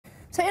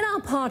So in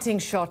our parting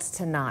shot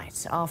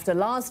tonight, after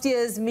last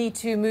year's Me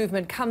Too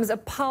movement comes a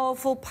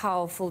powerful,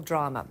 powerful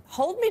drama.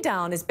 Hold Me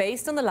Down is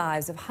based on the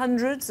lives of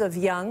hundreds of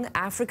young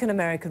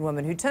African-American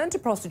women who turned to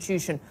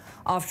prostitution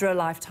after a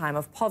lifetime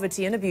of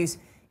poverty and abuse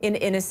in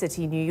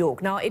inner-city New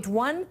York. Now, it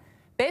won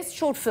Best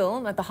Short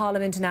Film at the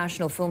Harlem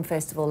International Film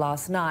Festival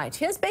last night.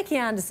 Here's Becky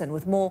Anderson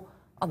with more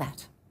on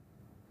that.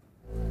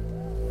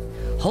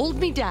 Hold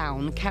Me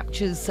Down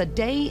captures a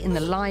day in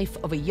the life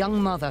of a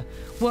young mother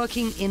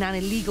working in an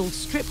illegal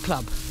strip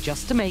club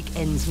just to make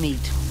ends meet.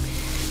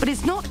 But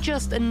it's not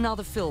just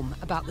another film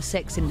about the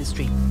sex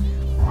industry.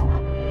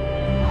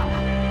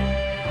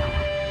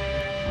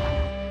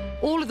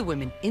 All of the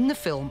women in the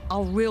film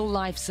are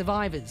real-life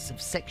survivors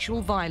of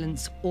sexual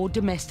violence or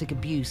domestic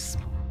abuse.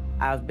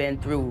 I've been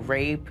through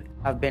rape,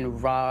 I've been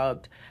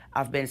robbed,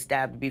 I've been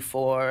stabbed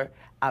before,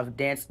 I've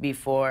danced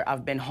before,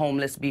 I've been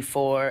homeless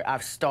before,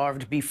 I've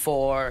starved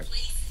before.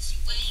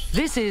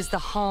 This is the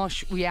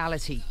harsh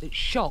reality that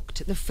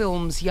shocked the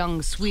film's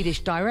young Swedish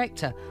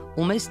director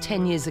almost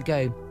 10 years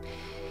ago.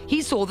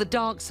 He saw the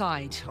dark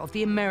side of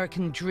the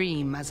American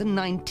dream as a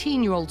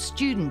 19-year-old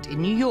student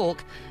in New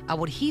York at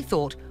what he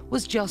thought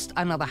was just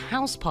another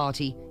house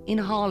party in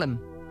Harlem.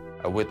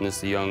 I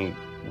witnessed a young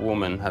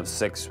woman have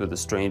sex with a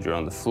stranger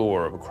on the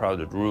floor of a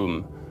crowded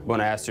room. When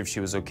I asked her if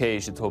she was okay,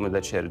 she told me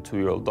that she had a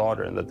 2-year-old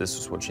daughter and that this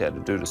was what she had to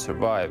do to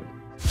survive.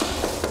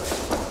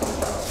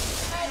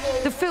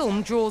 The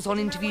film draws on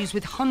interviews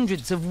with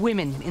hundreds of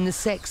women in the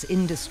sex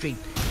industry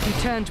who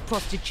turned to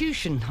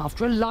prostitution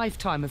after a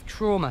lifetime of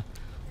trauma.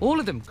 All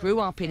of them grew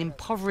up in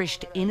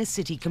impoverished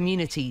inner-city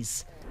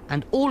communities,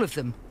 and all of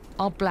them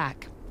are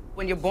black.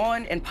 When you're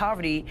born in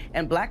poverty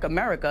in Black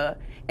America,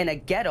 in a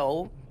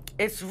ghetto,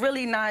 it's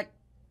really not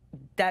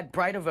that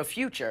bright of a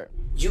future.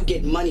 You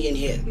get money in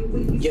here.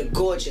 You're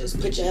gorgeous.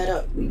 Put your head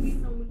up.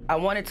 I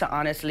wanted to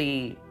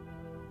honestly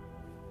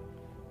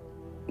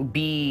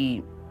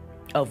be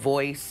a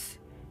voice,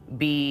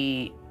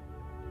 be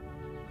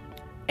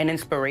an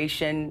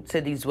inspiration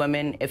to these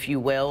women, if you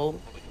will.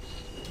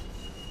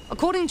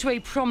 According to a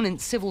prominent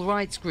civil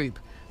rights group,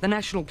 the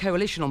National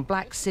Coalition on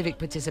Black Civic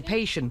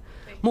Participation,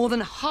 more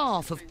than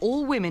half of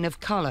all women of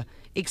colour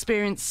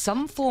experience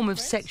some form of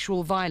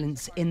sexual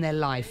violence in their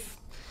life.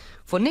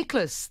 For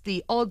Niclas,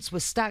 the odds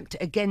were stacked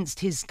against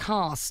his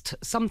cast,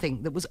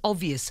 something that was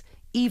obvious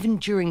even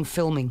during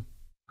filming.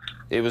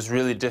 It was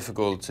really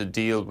difficult to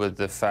deal with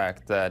the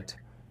fact that,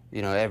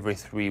 you know, every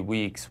 3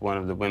 weeks one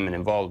of the women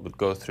involved would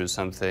go through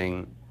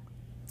something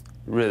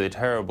really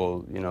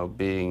terrible, you know,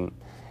 being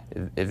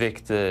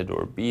evicted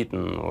or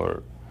beaten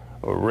or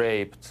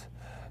raped,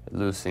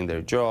 losing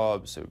their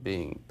jobs or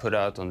being put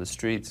out on the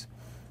streets.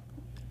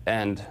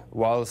 And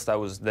whilst I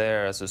was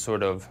there as a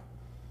sort of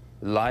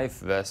life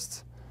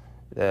vest,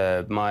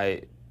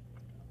 my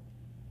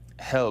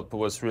help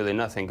was really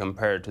nothing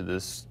compared to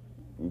this,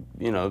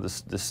 you know,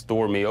 this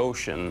stormy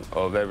ocean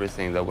of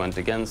everything that went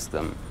against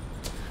them.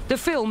 The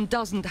film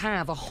doesn't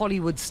have a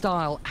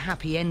Hollywood-style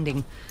happy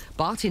ending,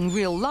 but in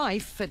real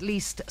life, at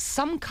least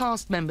some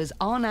cast members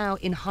are now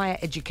in higher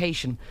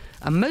education,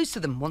 and most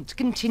of them want to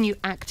continue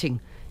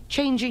acting,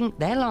 changing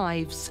their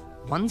lives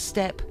one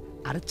step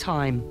at a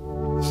time.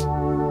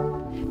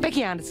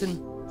 Becky Anderson,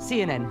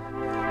 CNN.